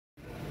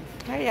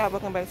Hey y'all,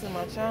 welcome back to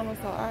my channel.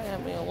 So I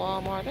am in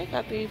Walmart. They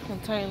got these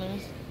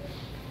containers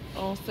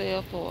on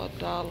sale for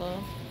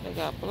 $1. They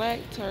got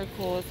black,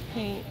 turquoise,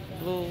 pink,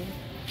 blue.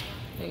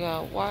 They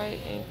got white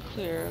and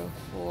clear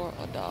for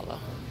 $1.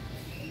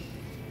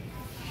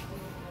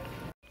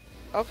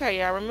 Okay,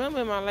 y'all,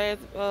 remember in my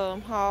last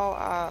haul,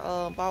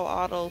 I bought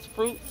all those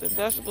fruits and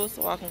vegetables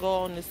so I can go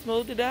on the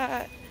smoothie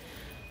diet.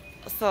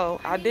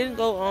 So I didn't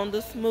go on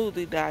the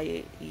smoothie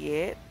diet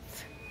yet.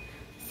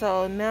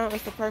 So now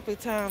it's the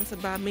perfect time to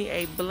buy me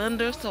a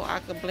blender so I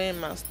can blend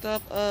my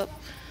stuff up.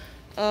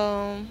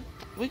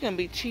 We can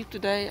be cheap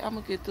today. I'm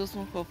gonna get this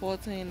one for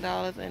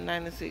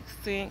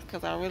 $14.96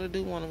 because I really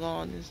do want to go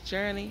on this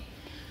journey.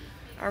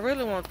 I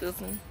really want this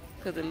one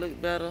because it looks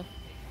better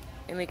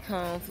and it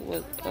comes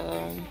with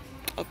a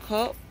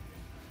cup.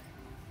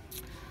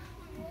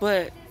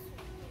 But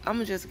I'm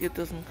gonna just get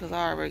this one because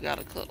I already got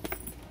a cup.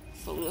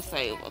 So we'll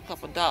save a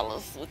couple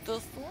dollars with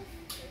this one.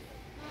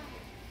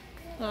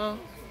 Huh?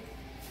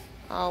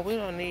 Oh, we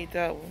don't need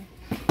that one.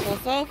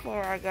 So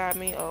far I got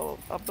me a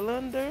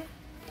blender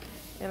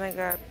and I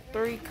got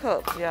 3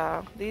 cups,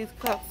 y'all. These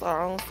cups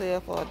are on sale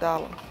for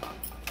 $1.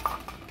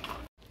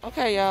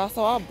 Okay, y'all,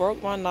 so I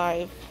broke my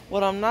knife.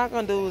 What I'm not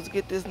gonna do is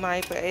get this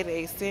knife for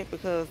 88 cents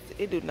because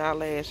it do not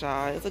last,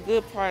 y'all. It's a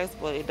good price,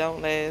 but it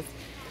don't last.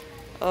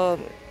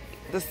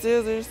 The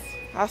scissors,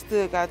 I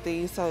still got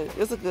these, so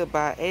it's a good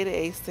buy,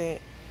 88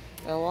 cents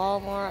at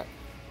Walmart.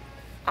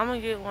 I'm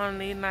gonna get one of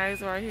these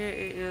knives right here.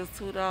 It is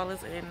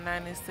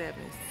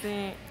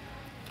 $2.97.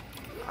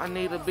 I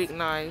need a big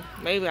knife.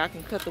 Maybe I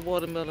can cut the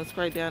watermelon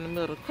straight down the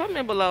middle.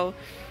 Comment below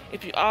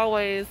if you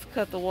always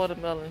cut the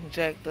watermelon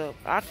jacked up.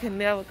 I can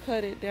never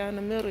cut it down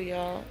the middle,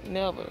 y'all.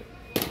 Never.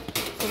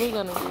 So we're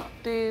gonna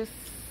get this.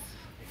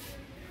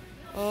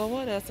 Oh,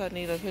 what else I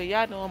need up here?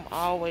 Y'all know I'm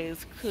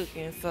always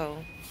cooking,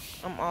 so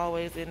I'm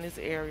always in this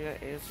area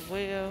as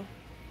well.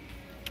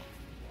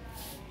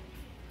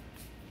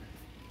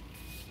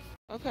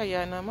 Okay,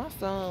 y'all, now my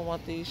son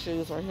wants these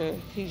shoes right here.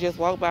 He just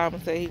walked by them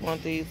and said he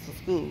wants these for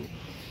school.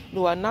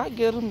 Do I not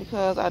get them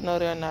because I know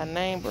they're not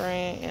name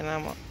brand and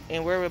I'm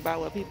worried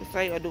about what people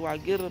say, or do I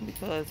get them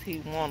because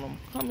he want them?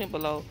 Comment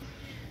below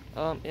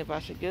if I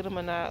should get them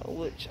or not,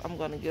 which I'm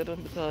going to get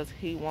them because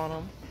he want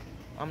them.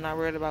 I'm not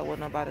worried about what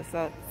nobody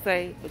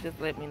say, but just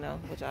let me know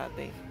what y'all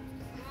think.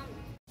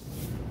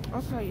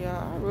 Okay,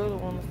 y'all, I really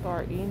want to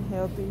start eating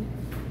healthy.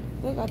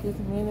 They got this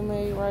Mini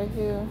Maid right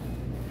here.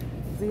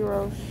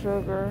 0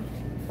 sugar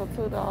for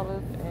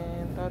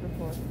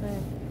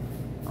 $2.34.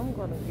 I'm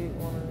gonna get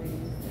one of these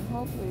and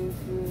hopefully it's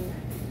good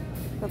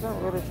because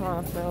I'm really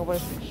trying to stay away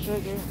from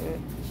sugar, but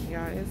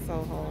yeah, it's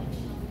so hard.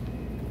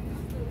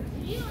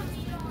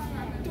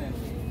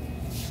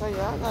 So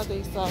yeah, I got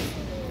these socks.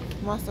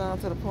 My son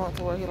to the point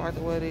to where he like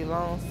to wear these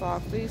long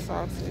socks. These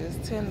socks is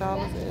 $10. I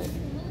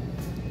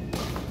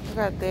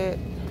got that,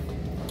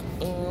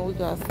 and we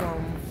got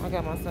some. I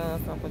got my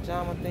son some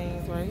pajama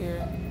things right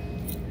here.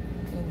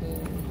 And then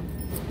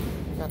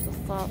we got the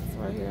socks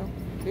right here.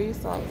 These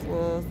socks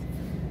was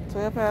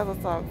 12 pairs of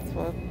socks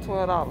for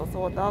 $12.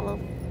 So $1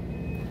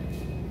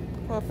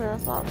 for a pair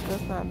of socks.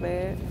 That's not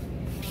bad.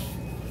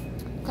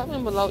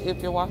 Comment below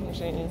if your washing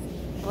machine,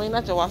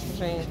 not your washing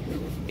machine,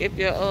 if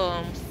your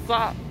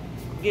sock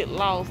get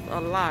lost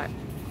a lot.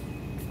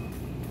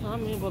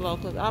 Comment below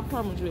because I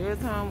promise you every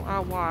time I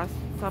wash,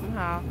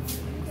 somehow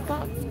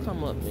socks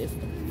come up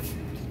missing.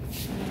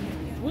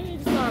 We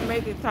need to start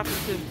making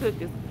chocolate chip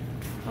cookies.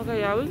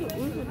 Okay, y'all, we can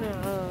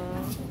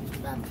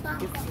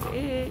get some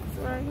eggs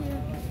right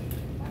here.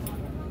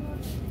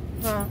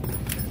 Huh?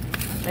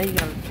 Now you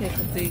gotta check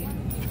and see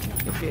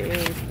if your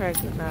eggs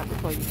cracked or not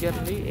before you get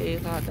them. These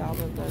eggs are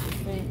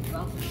 $1.30.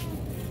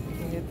 You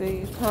can get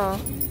these, huh?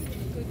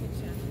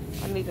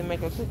 I need to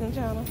make a cooking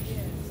channel?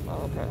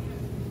 Oh, okay.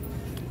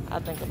 I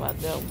think about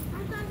that one.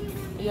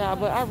 Yeah,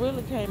 but I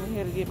really came in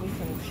here to get me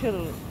some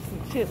chitlins.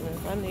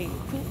 I need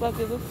 2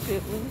 buckets of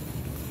chitlins.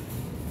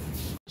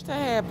 They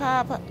had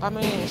I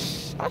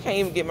can't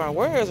even get my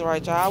words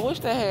right, y'all. I wish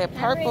they had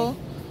purple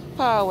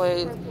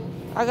Powerways.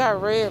 I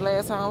got red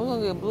last time. We're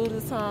going to get blue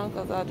this time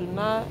because I do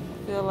not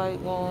feel like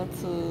going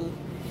to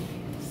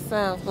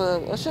Sam's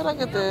Club. Or should I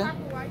get the...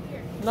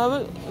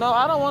 No,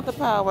 I don't want the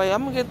Powerway.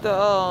 I'm going to get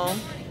the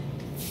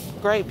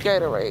grape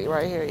Gatorade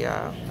right here,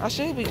 y'all. I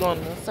should be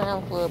going to the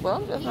Sam's Club, but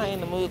I'm just not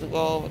in the mood to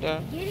go over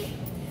there.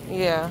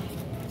 Yeah.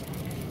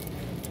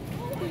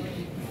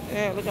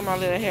 Yeah, look at my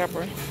little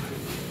helper.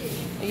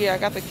 Yeah, I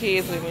got the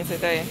kids with me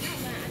today.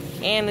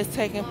 And it's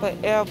taking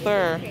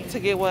forever to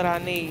get what I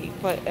need.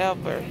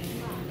 Forever.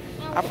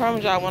 I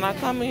promise y'all, when I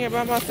come in here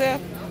by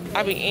myself,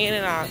 I be in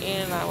and out,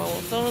 in and out.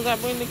 As soon as I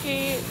bring the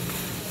kids,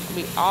 I'll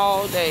be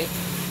all day.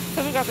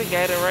 So we got the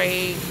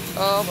Gatorade.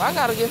 I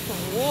gotta get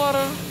some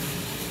water.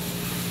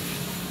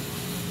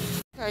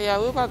 Okay,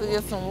 y'all, we're about to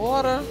get some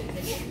water.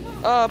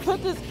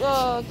 Put this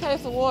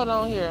case of water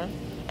on here.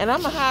 And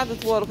I'm gonna hide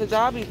this water because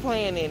y'all be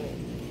playing in it.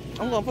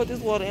 I'm gonna put this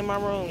water in my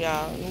room,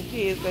 y'all. And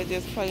kids, they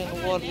just play in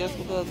the water just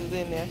because it's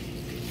in there.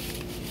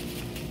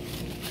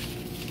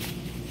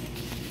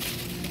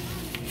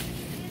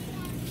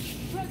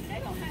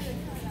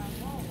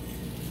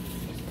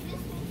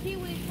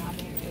 kiwi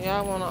strawberry.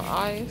 Y'all want an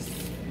ice?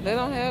 They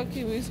don't have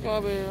kiwi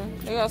strawberry.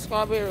 They got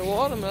strawberry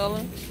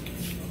watermelon.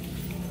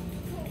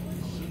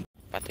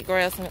 About to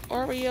grab some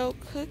Oreo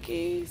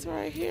cookies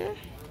right here.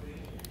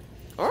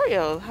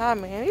 Oreos, high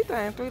man.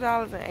 Anything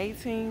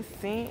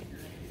 $3.18.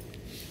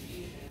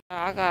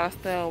 I gotta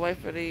stay away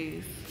for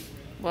these.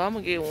 Well, I'm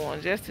gonna get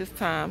one just this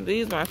time.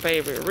 These my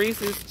favorite.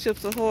 Reese's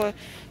Chips Ahoy.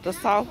 The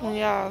soft one,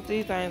 y'all.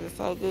 These things are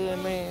so good,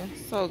 man.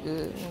 So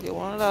good. I'm gonna get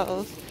one of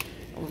those.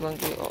 I'm gonna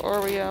get an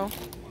Oreo.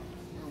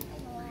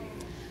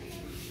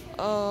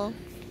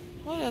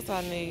 What else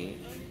I need?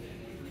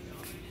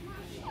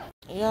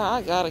 Yeah,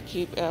 I gotta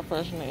keep air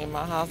freshener in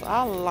my house.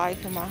 I like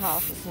for my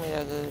house to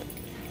smell good.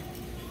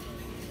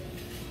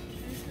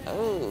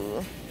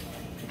 Oh,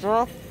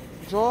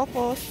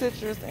 Joyful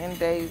Citrus and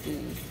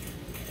Daisies.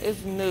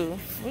 It's new.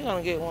 We're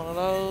gonna get one of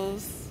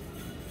those.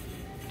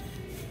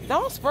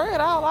 Don't spray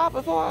it all out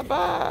before I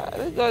buy it.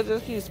 This girl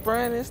just keep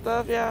spraying this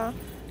stuff, y'all.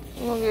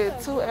 We're gonna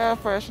get 2 air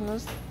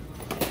fresheners.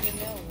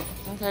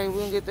 Okay, we're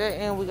gonna get that,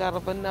 and we got a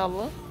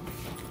vanilla.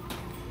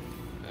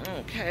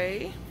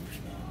 Okay.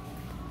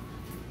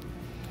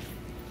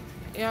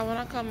 Yeah, when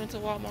I come into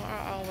Walmart,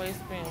 I always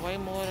spend way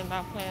more than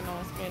I plan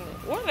on spending.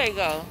 Where they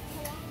go?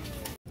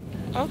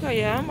 Okay,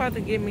 yeah, I'm about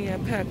to get me a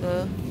pack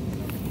of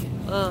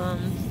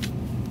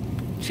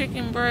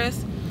chicken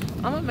breast.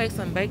 I'm gonna make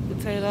some baked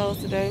potatoes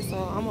today, so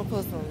I'm gonna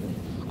put some.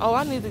 Oh,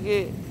 I need to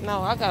get.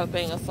 No, I got a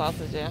thing of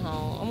sausage at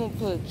home. I'm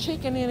gonna put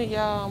chicken in it,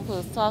 y'all. I'm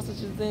gonna put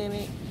sausages in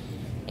it,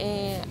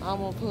 and I'm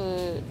gonna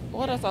put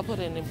what else? I put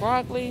in the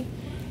broccoli,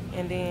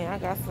 and then I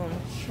got some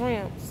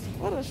shrimps.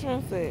 What are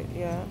shrimps at,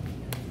 y'all?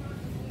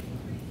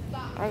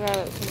 I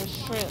got some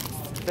shrimps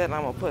that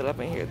I'm gonna put up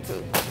in here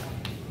too.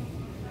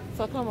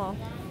 So come on.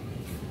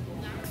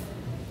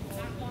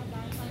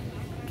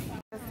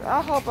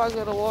 I hope I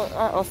get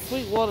a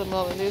sweet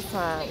watermelon this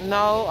time.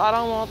 No, I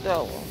don't want that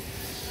one.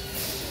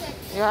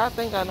 Yeah, I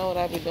think I know what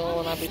I be doing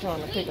when I be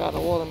trying to pick out a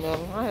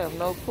watermelon. I have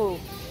no clue.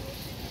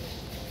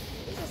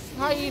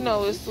 How you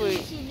know it's sweet?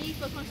 What you need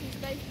for country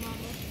steak, mama?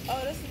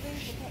 Oh, that's the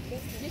thing for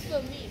this. This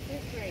for me,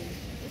 5th grade.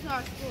 It's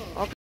our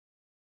school. Okay.